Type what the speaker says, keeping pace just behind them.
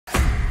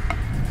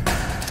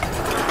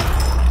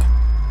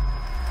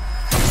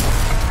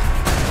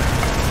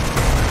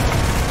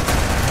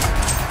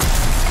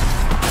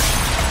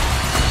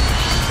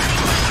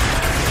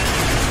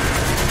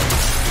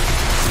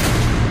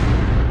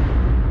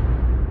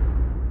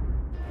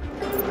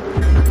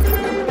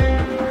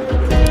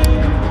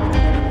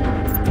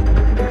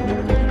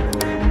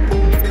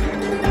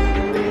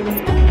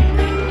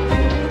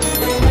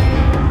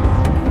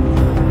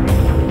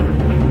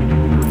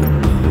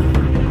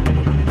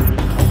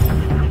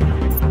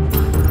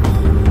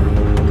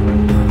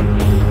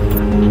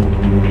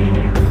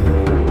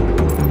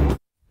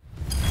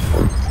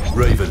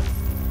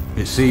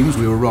seems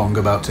we were wrong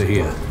about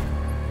Tahir.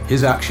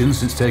 His actions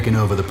since taking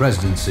over the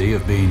presidency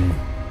have been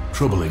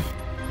troubling.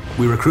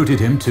 We recruited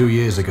him 2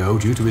 years ago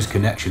due to his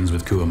connections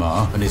with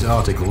Kuamar and his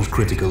articles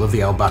critical of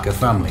the Al-Bakr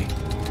family.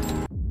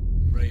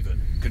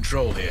 Raven,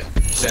 Control here.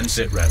 Send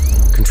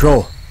sitrep.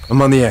 Control,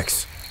 I'm on the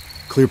X.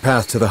 Clear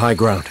path to the high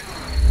ground.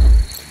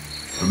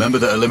 Remember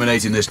that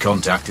eliminating this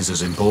contact is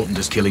as important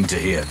as killing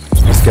Tahir.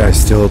 This guy's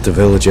still at the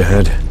village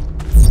ahead.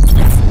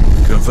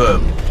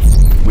 Confirm.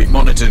 We've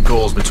monitored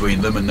calls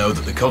between them and know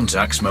that the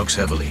contact smokes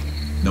heavily.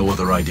 No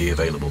other ID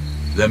available.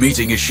 Their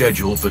meeting is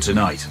scheduled for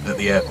tonight at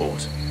the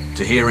airport.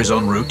 Tahir is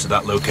en route to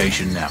that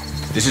location now.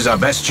 This is our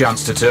best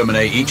chance to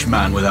terminate each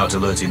man without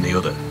alerting the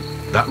other.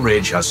 That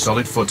ridge has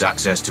solid foot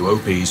access to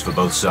OPs for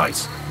both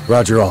sides.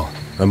 Roger all.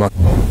 I'm on.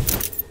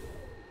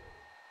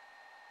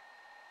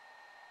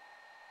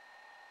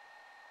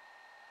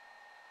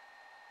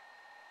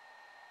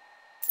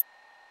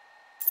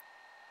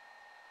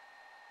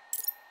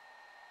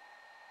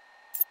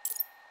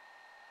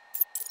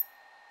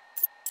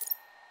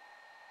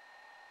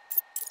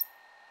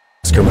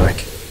 Let's go,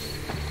 Mike.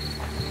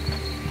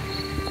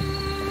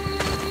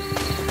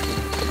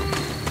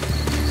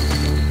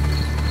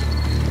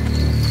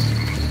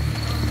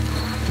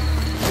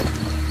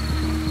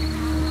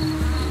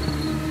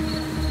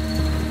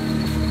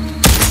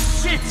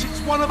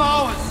 One of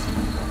ours!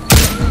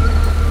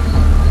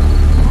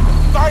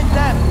 Find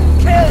them!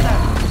 Kill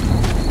them!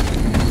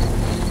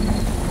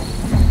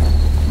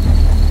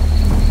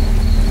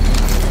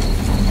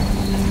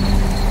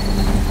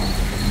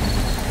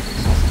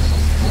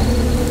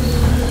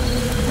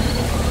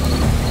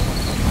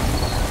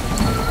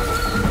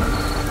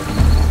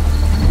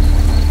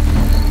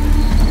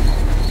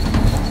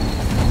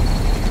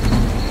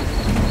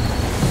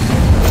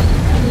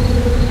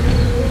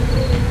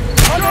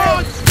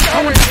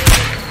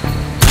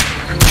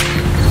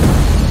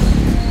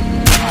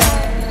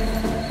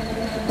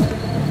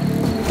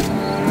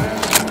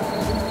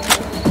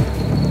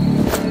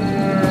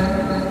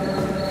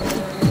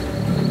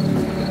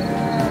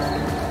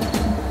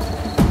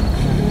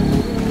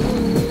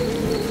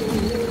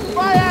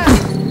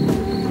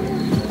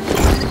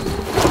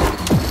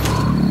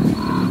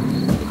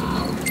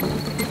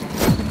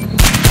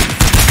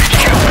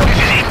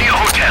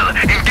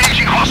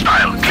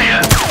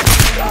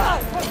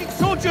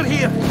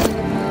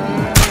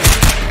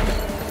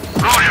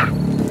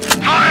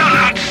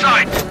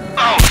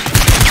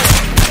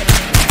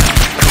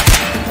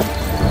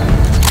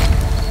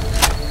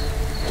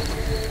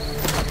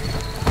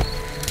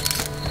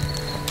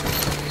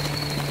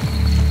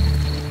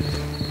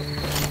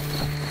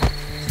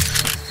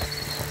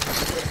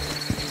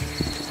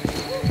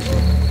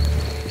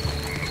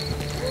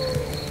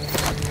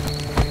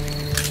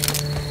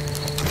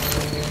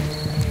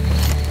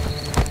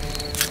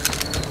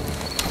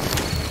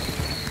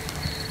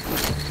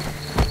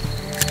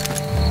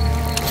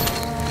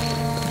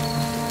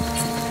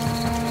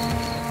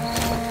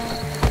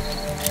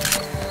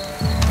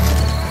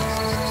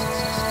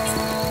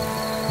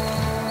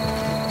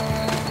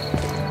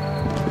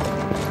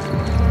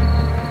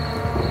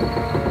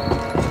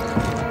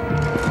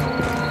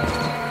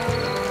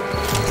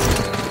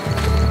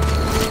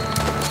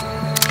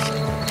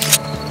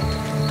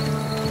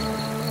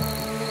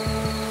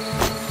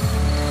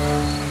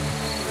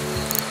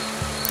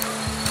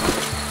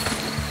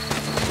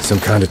 Some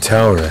kind of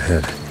tower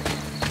ahead.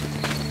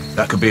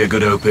 That could be a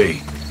good OP.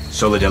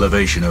 Solid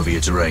elevation over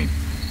your terrain.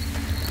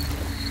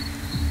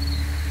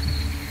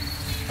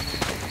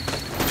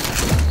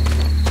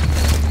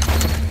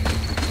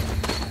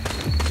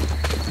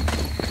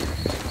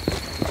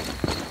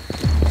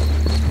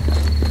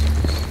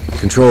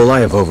 Control,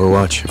 I have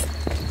Overwatch.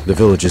 The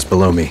village is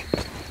below me.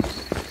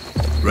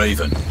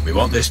 Raven, we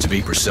want this to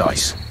be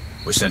precise.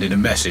 We're sending a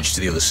message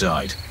to the other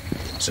side.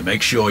 So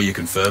make sure you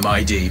confirm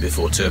ID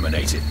before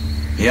terminating.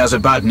 He has a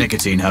bad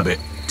nicotine habit.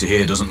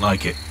 Tahir doesn't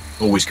like it.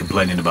 Always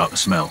complaining about the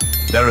smell.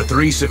 There are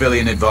 3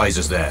 civilian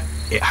advisors there.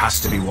 It has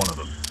to be one of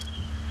them.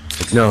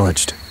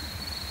 Acknowledged.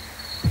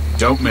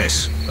 Don't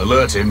miss.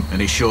 Alert him,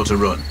 and he's sure to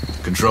run.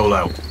 Control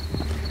out.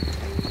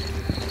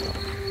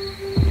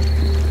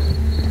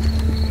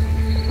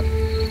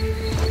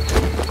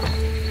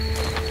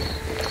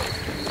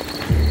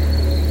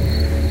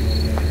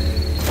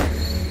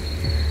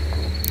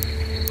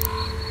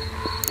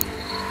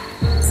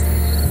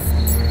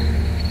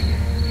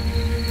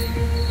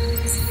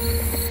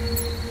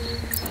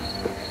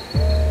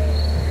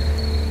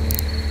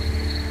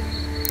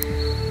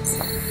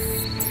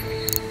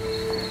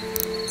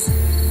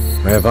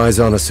 I have eyes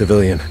on a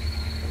civilian.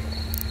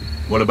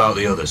 What about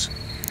the others?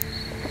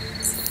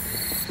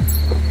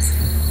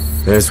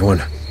 There's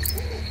one.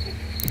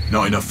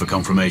 Not enough for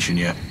confirmation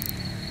yet.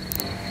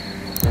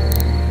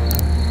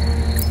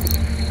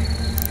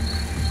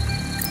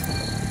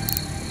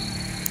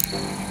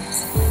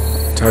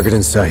 Target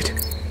in sight.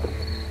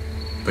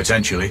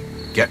 Potentially.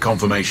 Get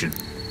confirmation.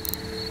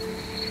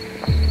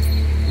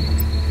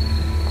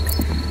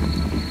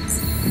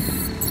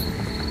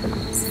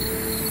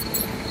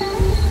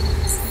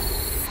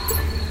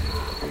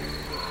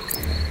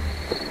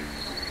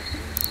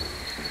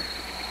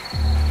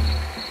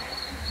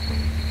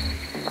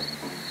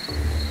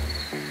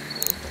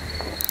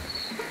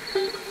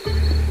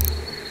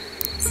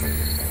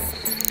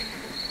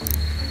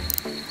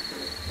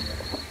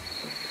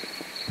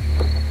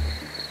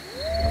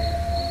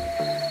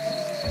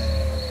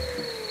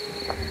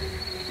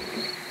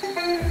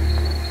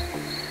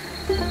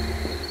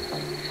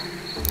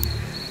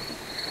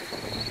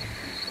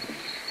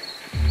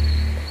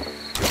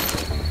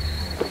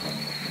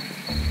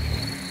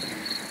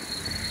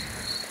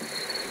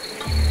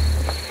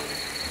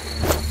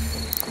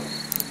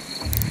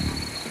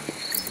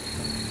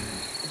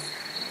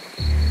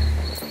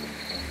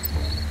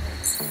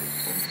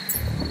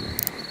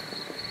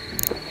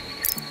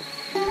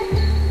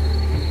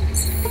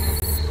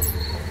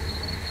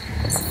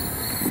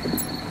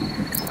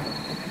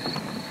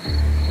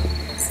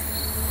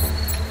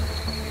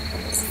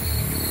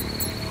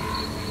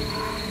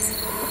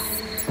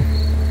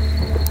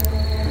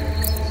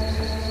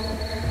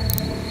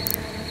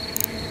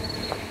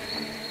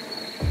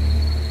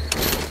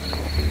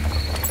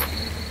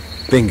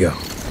 Bingo.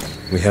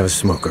 We have a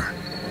smoker.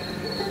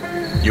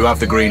 You have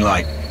the green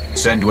light.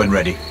 Send when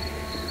ready.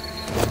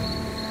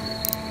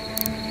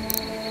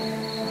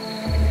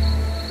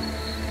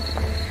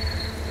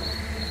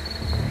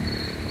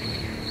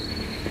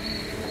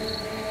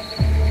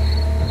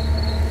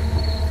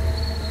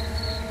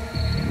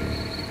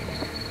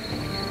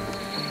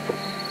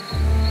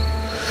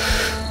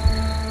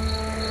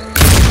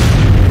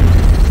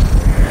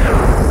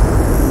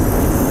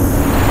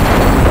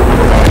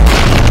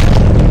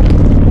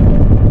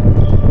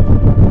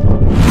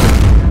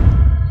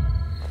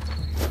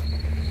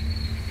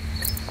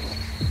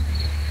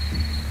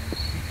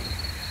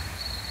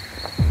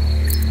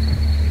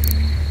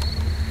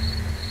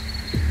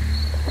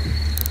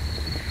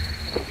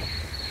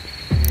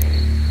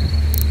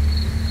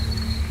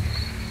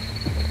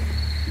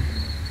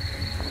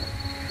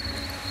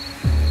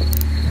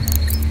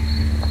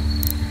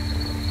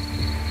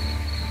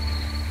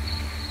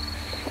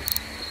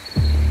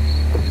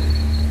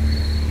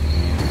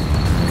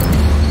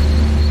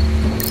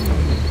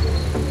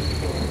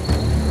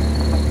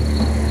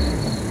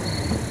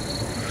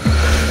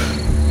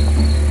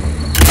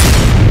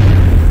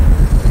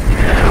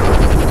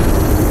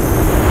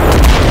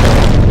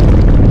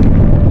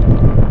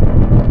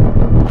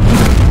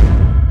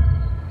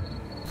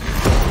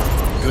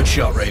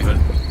 Shot, Raven.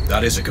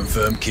 That is a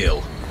confirmed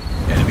kill.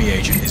 Enemy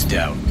agent is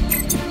down.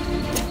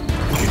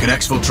 You can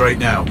exfiltrate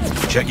now.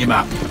 Check your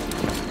map.